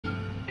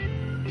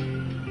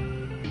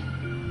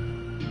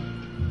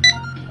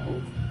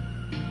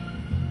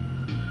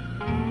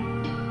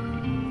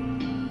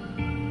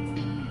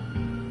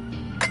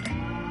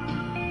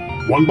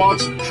One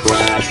bot's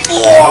trash.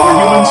 Other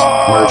humans,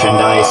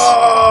 merchandise.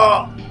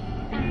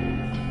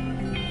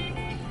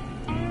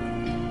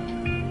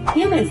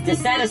 Humans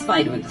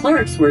dissatisfied with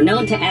clerks were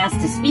known to ask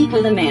to speak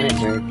with a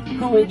manager,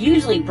 who would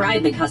usually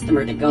bribe the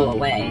customer to go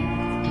away.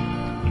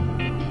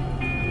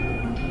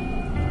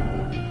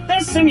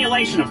 This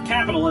simulation of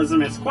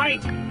capitalism is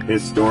quite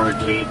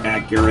historically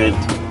accurate.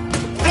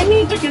 I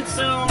need to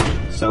consume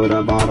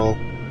Soda bottle.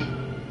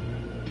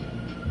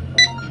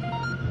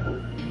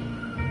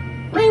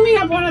 Bring me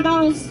up one of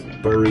those.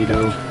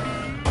 Burrito.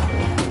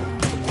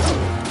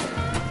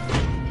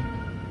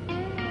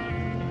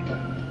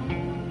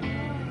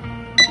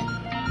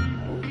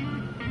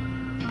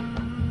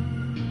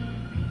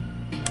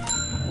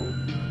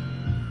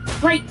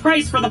 Great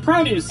price for the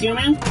produce,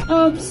 human.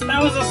 Oops,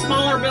 that was a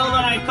smaller bill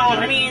than I thought.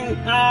 I mean,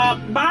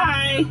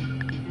 bye.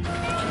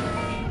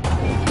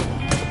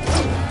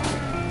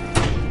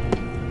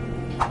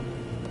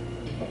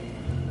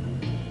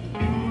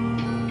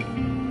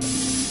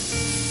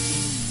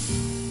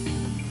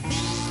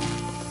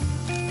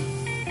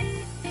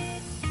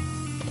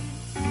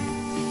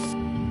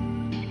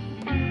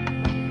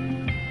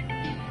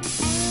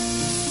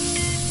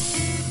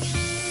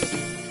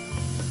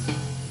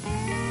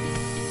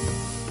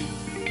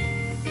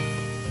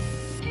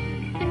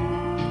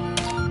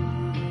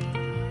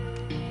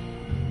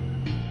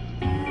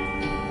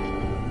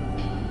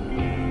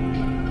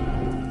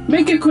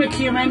 Make it quick,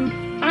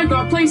 human. I've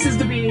got places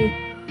to be.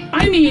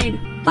 I need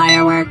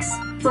Fireworks.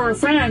 for a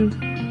friend.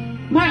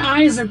 My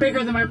eyes are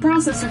bigger than my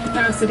processor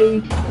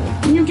capacity.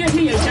 Can you get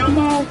me a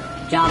jumbo?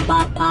 Job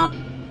bop pop.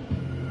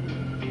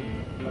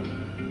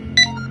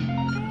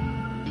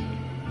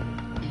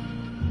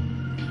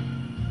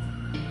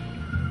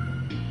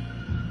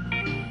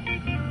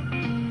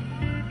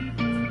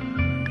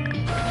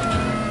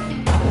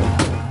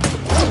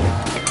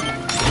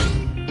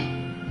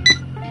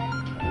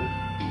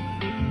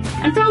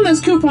 I found this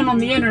coupon on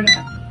the internet.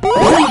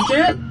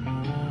 Legit?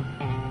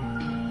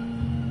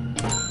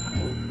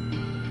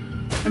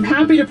 I'm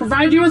happy to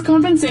provide you with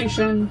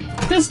compensation.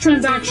 This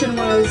transaction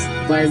was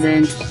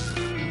Pleasant.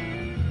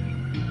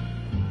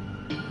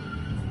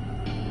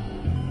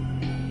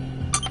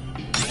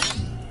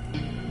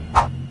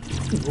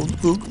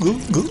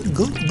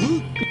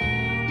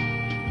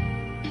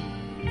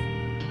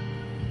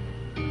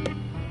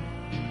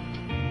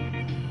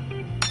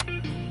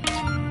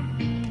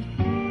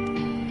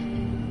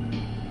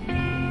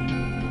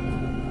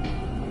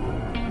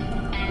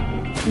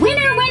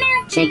 Winner,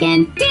 winner,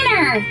 Chicken.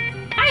 dinner!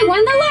 I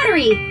won the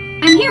lottery!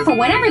 I'm here for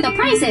whatever the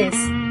price is.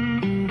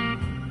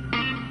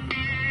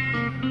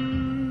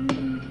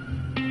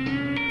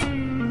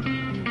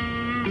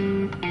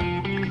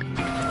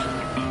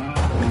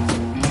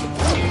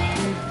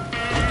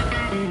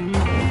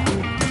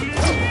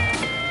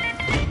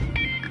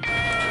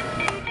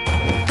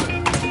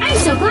 I'm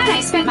so glad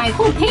I spent my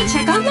whole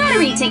paycheck on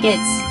lottery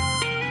tickets.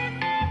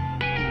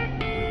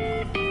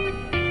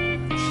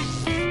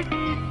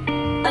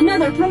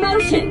 Another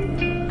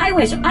promotion. I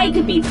wish I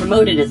could be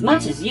promoted as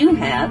much as you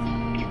have.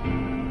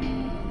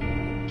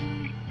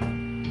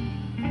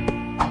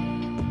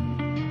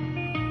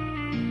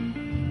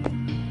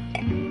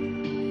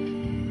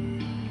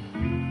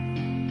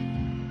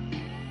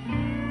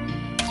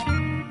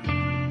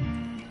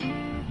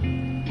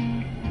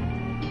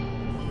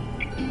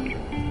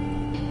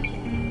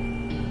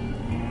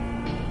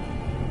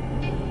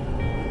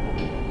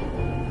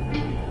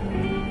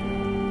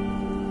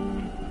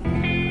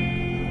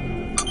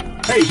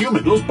 Hey,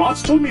 human, those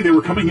bots told me they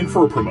were coming in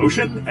for a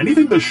promotion.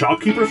 Anything the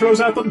shopkeeper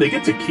throws at them, they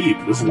get to keep,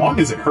 as long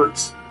as it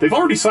hurts. They've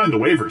already signed the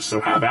waivers, so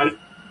have at it.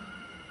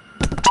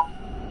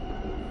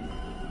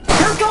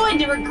 You're going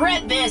to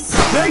regret this.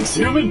 Thanks,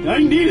 human. I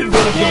needed one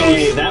of those.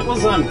 Hey, that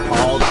was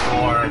uncalled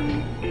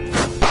for.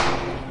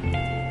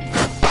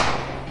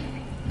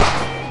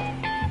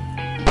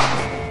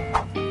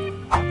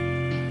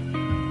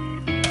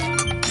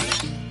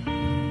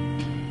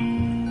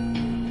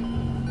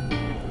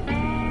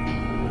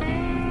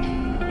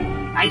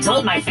 I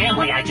told my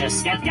family I just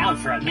stepped out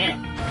for a minute.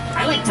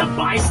 I like to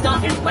buy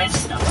stuff and lift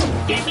stuff.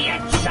 Get me a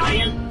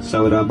giant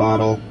Soda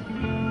bottle.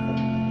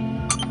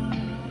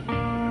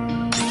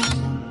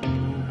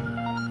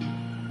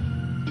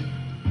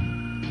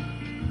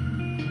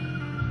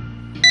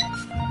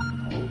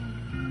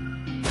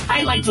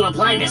 I'd like to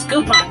apply this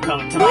coupon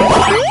code to my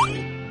wallet.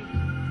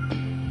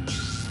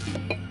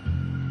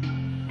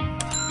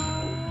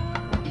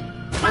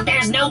 But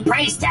there's no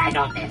price tag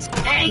on this.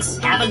 Thanks,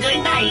 have a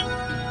good night.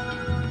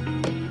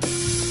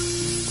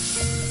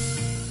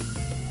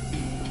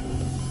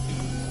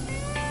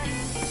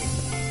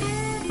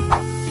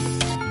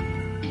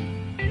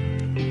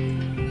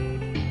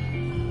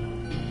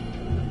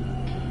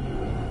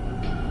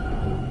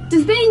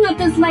 Does being up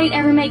this late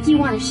ever make you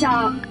want to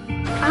shop?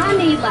 I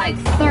need like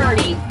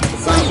 30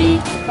 Slushy.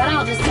 but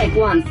I'll just take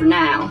one for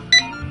now.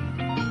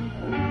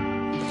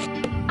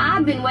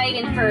 I've been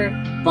waiting for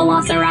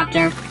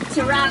Velociraptor.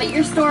 to arrive at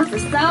your store for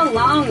so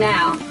long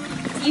now.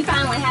 Do you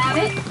finally have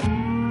it?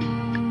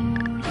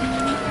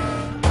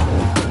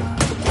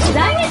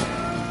 Dang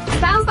it!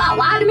 not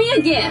lie to me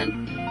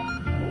again.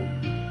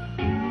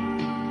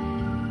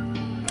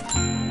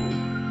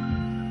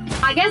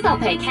 I guess I'll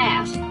pay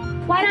cash.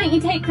 Why don't you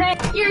take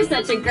credit? You're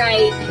such a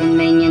great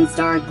convenience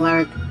store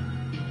clerk.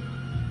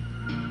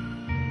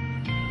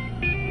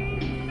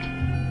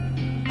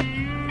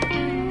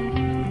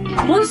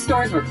 Most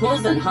stores were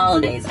closed on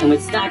holidays and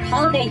would stock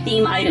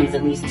holiday-themed items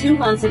at least 2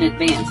 months in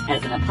advance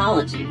as an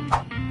apology.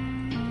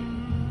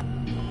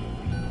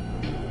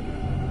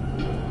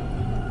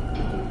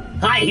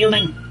 Hi,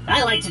 human.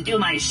 I like to do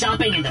my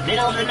shopping in the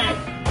middle of the night.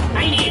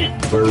 I need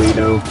it.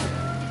 Burrito.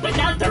 But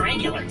not the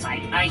regular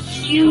type, a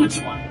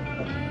huge one.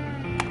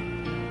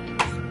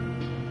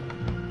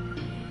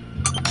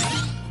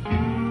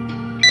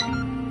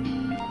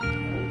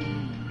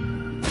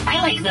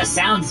 I like the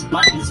sounds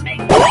buttons make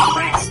when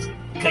pressed.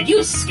 Could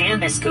you scan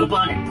this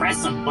coupon and press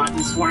some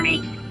buttons for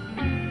me?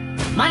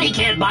 Money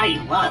can't buy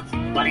you love,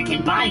 but it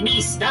can buy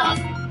me stuff.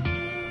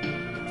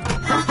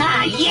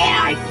 Haha, yeah,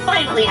 I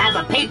finally have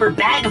a paper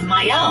bag of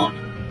my own.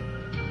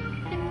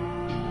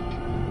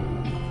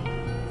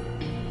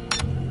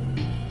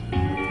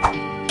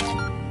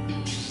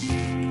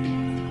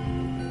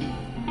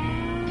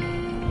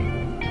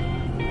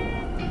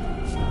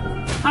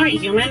 Hi,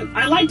 human.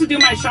 I like to do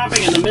my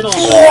shopping in the middle of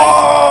the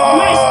night.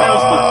 My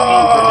spouse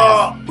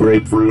bought me for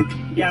Grapefruit.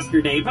 this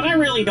yesterday, but I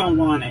really don't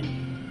want it.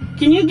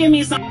 Can you give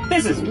me some?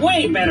 This is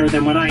way better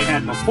than what I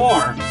had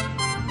before.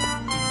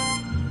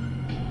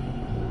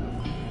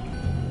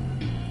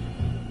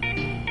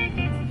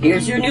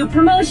 Here's your new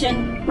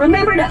promotion.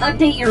 Remember to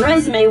update your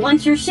resume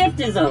once your shift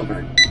is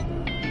over.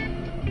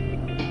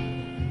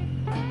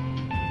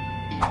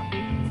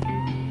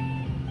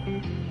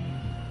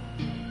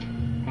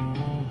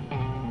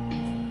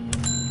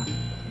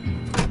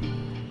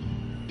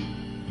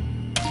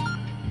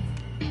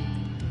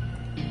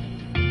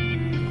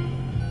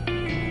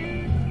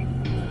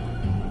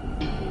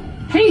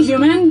 Hey,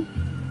 human!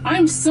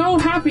 I'm so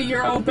happy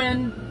you're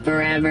open.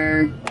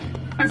 Forever.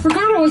 I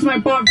forgot it was my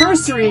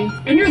anniversary,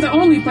 and you're the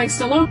only place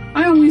to look.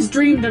 I always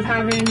dreamed of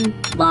having...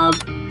 Love.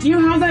 Do you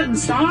have that in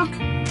stock?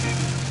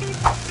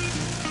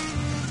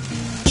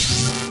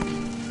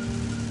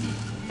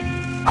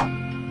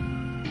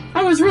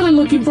 I was really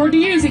looking forward to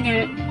using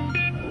it.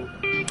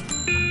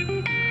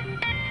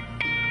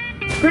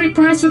 Great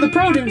price for the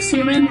produce,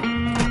 human.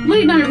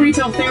 Late night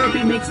retail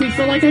therapy makes me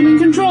feel like I'm in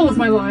control of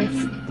my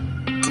life.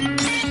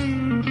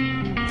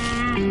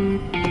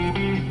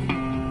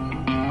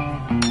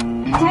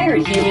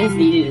 Tired humans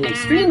needed an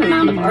extreme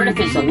amount of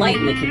artificial light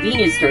in the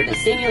convenience store to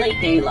simulate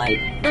daylight,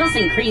 thus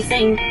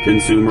increasing I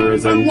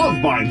Consumerism.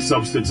 love buying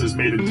substances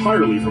made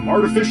entirely from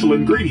artificial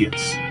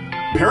ingredients.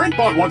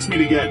 ParentBot wants me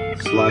to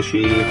get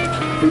Slushy.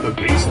 for the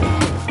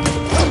basement.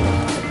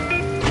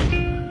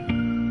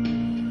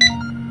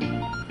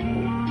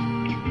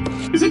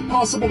 Is it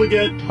possible to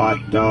get Hot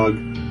dog.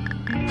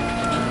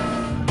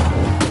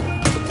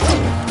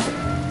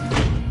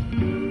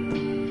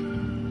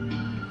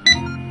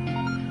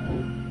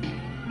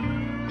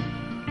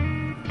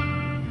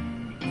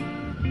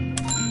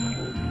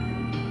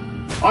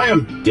 I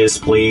am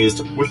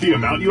Displeased. with the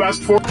amount you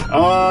asked for?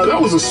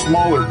 That was a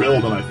smaller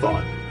bill than I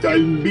thought. I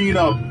mean,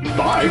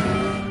 bye.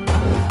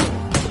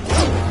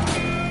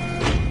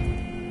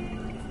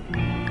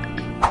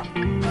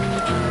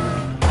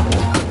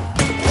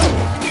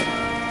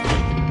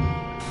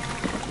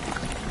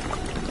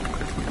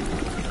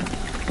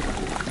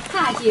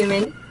 Hi,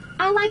 human.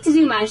 I like to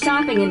do my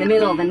shopping in the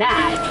middle of the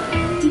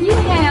night. Do you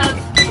have...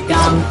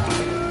 gum,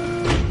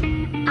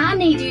 I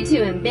need you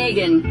to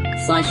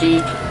embiggen.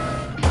 slushy.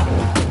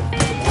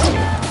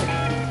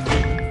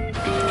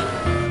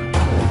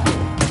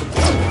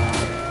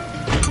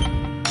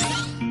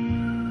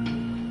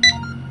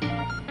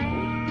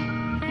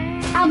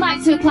 I'd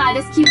like to apply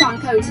this coupon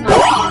code to my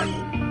card.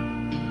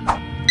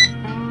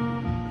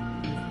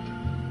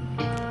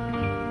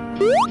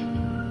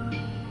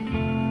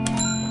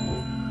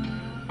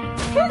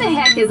 Who the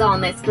heck is on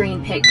this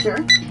green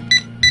picture?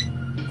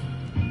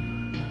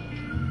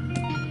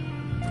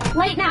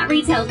 Late night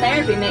retail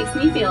therapy makes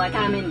me feel like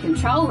I'm in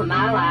control of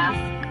my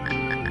life.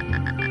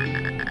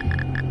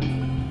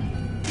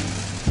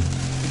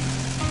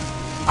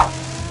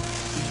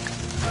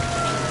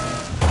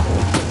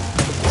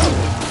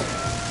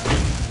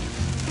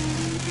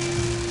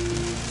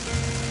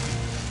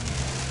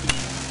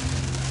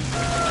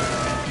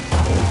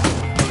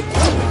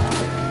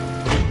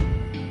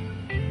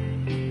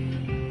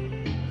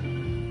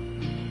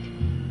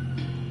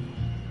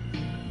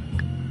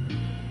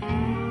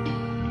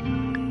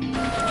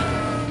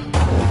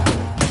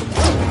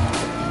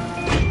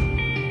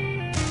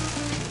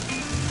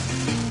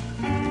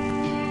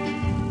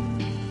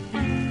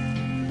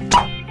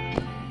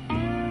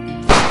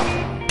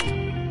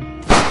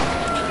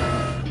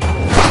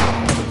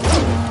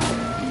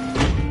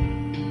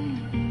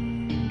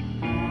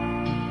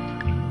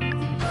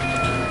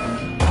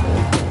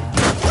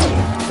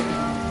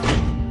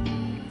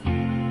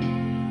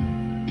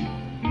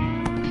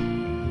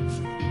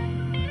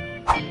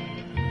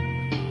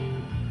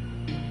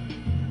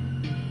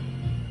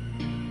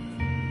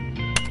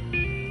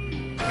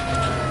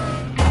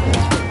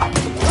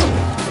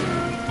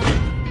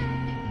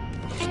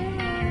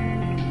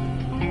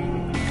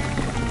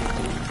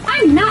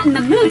 not in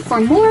the mood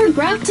for more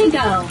grub to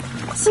go,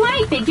 so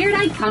I figured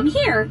I'd come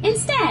here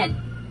instead.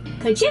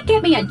 Could you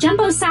get me a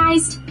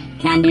jumbo-sized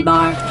Candy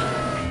bar.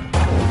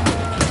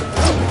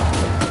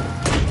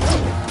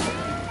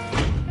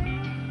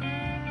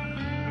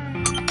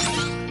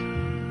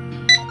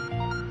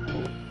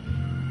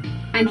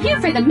 I'm here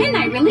for the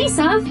midnight release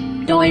of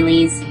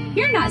Doilies.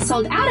 You're not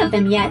sold out of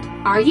them yet,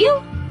 are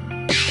you?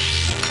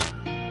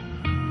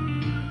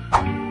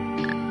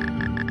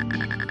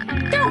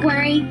 Don't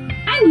worry,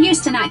 I'm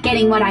used to not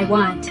getting what I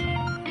want.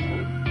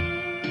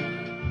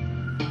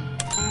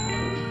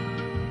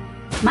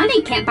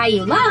 Money can't buy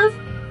you love,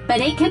 but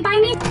it can buy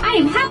me. I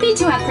am happy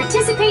to have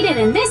participated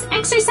in this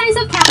exercise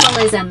of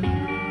capitalism.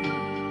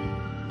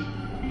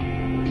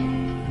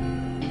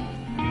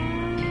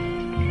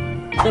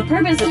 The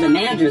purpose of the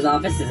manager's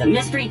office is a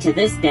mystery to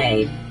this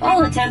day.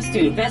 All attempts to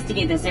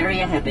investigate this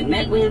area have been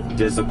met with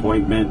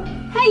Disappointment.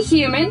 Hey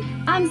human,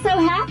 I'm so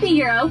happy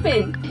you're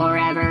open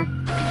forever.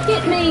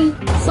 Get me,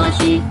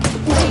 slushy.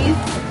 please.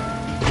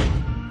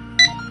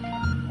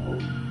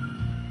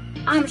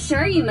 I'm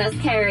sure you must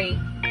carry.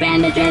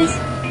 Bandages.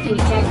 Can you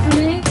check for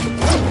me?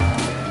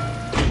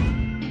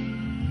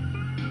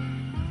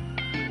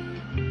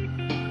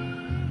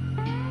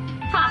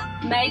 Ha!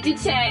 Made to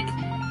check.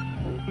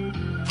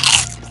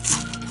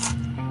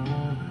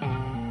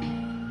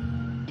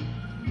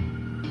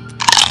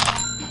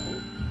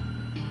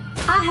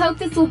 I hope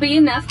this will be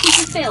enough to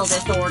fulfill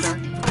this order.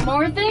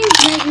 More things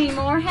make me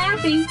more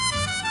happy.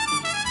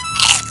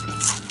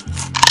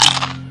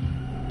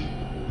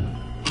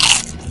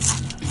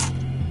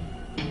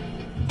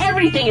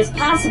 Everything is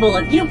possible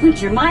if you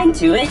put your mind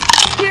to it.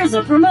 Here's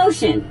a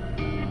promotion.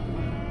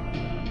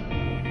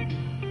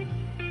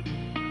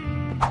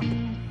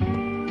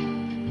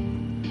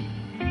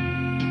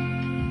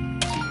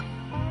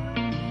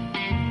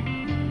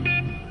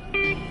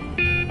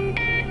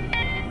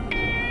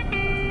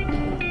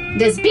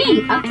 Does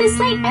being up this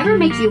late ever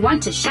make you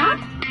want to shop?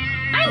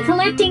 I'm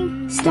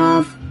collecting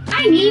Stuff.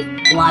 I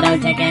need Lotto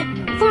ticket.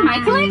 for my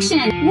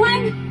collection.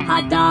 One,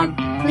 Hot dog.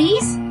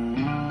 please.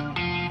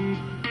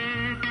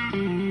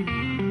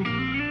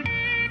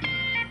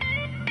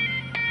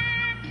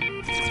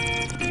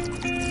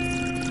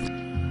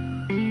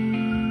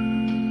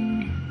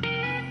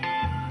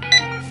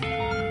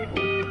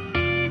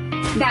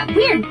 That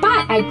weird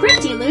bot at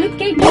Grifty Loop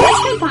gave me this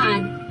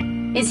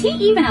coupon. Is he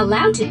even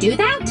allowed to do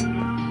that?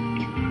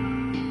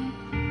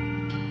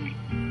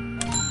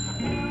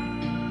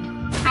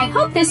 I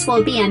hope this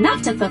will be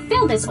enough to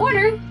fulfill this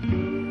order.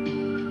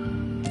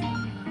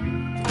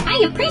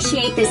 I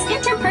appreciate this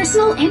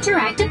interpersonal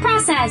interactive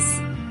process.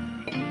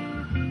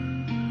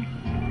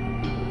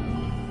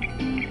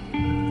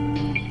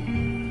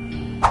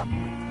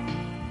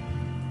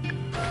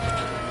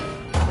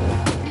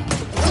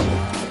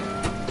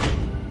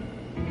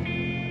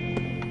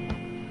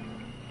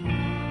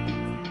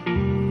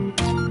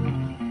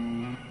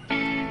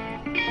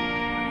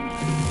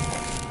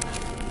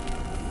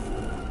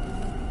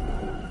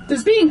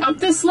 Does being up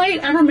this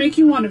late ever make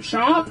you want to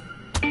shop?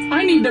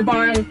 I need to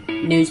buy.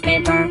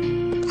 Newspaper.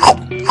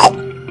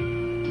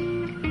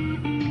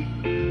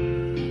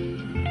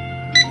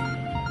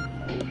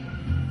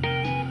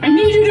 I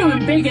need you to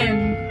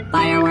embiggen.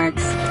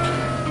 Fireworks.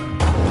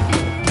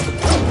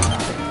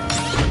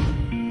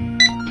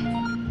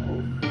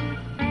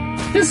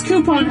 This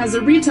coupon has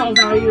a retail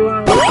value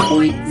of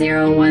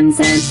 0.01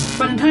 cents.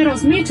 but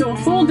entitles me to a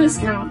full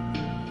discount.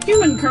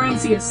 Human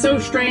currency is so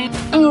strange.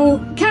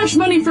 Oh, cash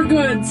money for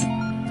goods.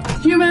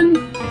 Human,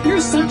 you're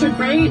such a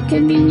great...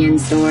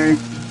 Convenience store.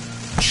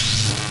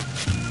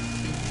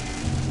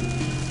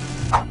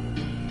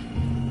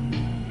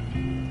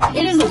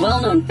 It is a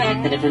well-known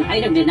fact that if an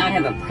item did not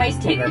have a price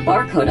tag or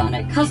barcode on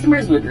it,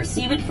 customers would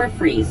receive it for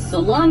free, so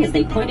long as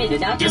they pointed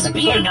it out to Does the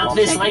being clerk up while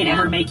this checking late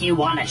ever out. make you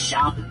want to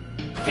shop?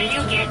 Can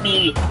you get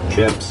me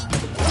Chips.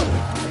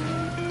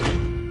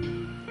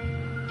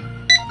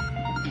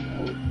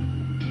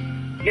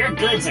 Your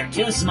goods are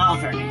too small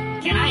for me.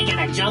 Can I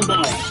get a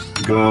jumbo?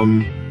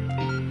 Gum.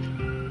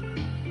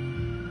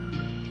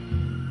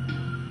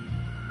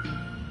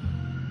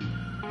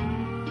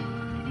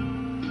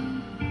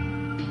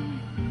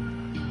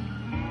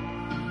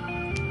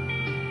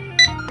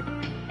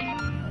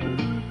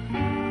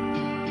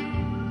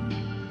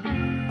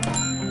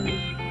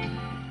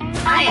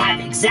 I have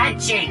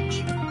exact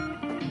change.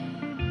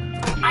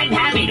 I'm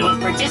happy to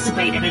have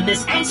participated in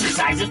this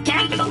exercise of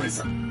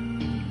capitalism.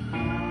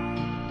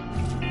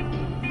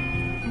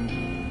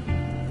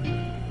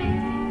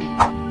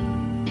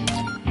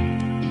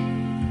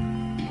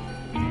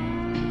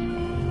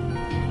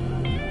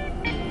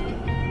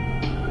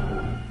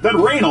 That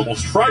rain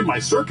almost fried my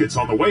circuits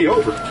on the way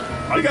over.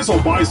 I guess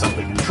I'll buy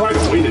something and try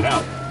to wait it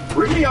out.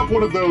 Bring me up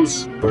one of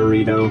those.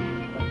 Burrito.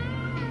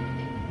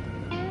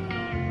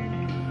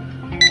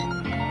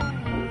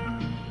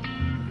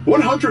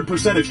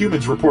 "100% of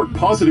humans report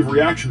positive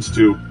reactions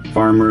to."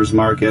 Farmers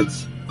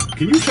markets.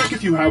 Can you check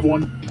if you have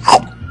one?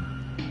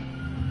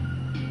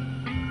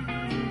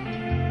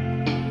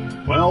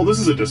 Well, this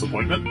is a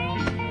disappointment.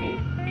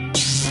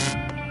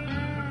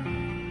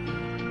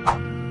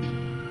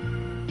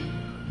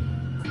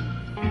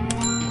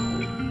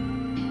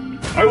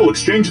 will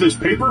exchange this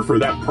paper for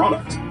that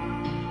product.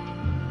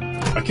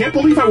 I can't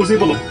believe I was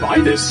able to buy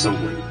this so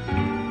late.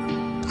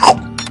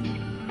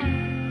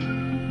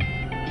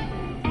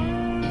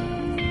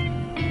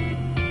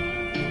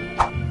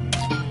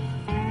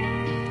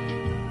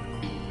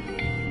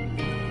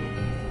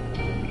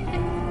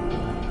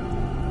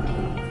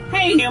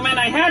 Hey, human,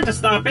 I had to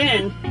stop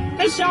in.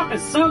 This shop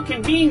is so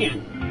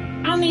convenient.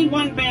 I'll need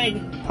one big...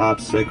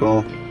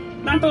 Popsicle.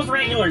 Not those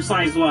regular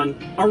sized one.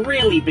 A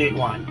really big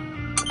one.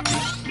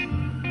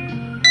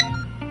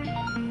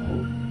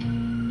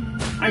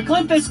 I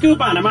clipped this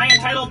coupon. Am I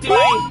entitled to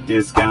a...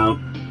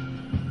 Discount.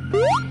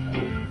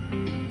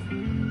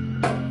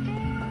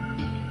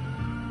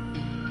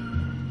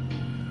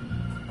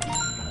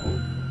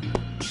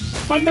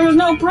 But there was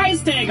no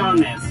price tag on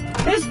this.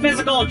 This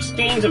physical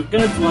exchange of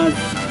goods was...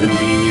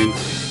 Convenient.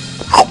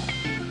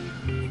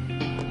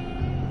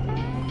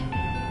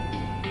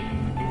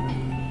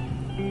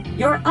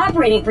 Your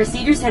operating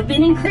procedures have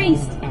been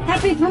increased.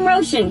 Happy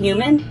promotion,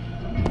 human.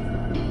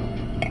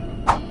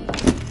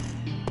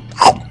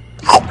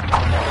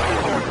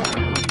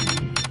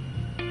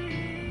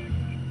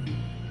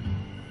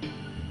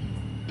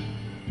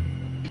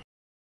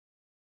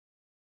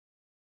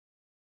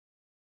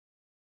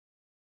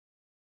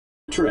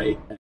 Tray.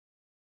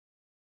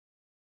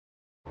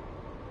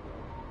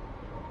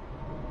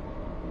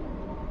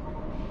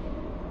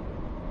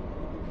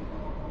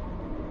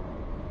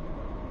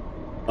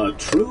 A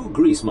true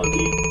grease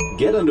monkey.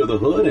 Get under the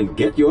hood and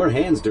get your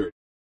hands dirty.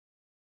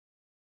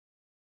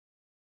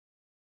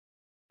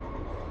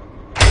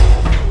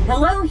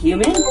 Hello,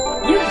 human.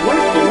 You've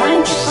worked the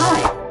 9 to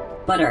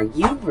 5, but are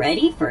you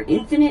ready for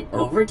infinite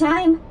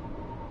overtime?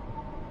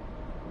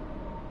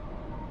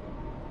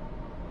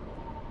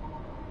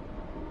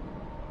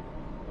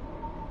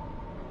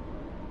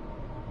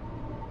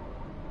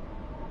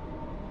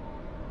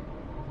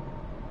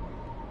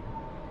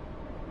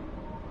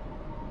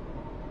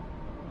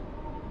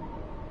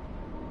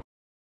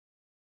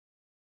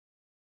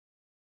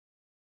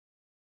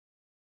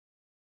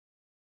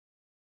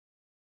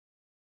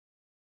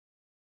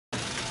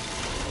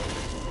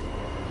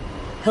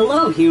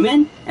 Hello,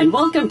 human, and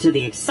welcome to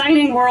the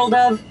exciting world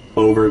of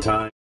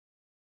Overtime.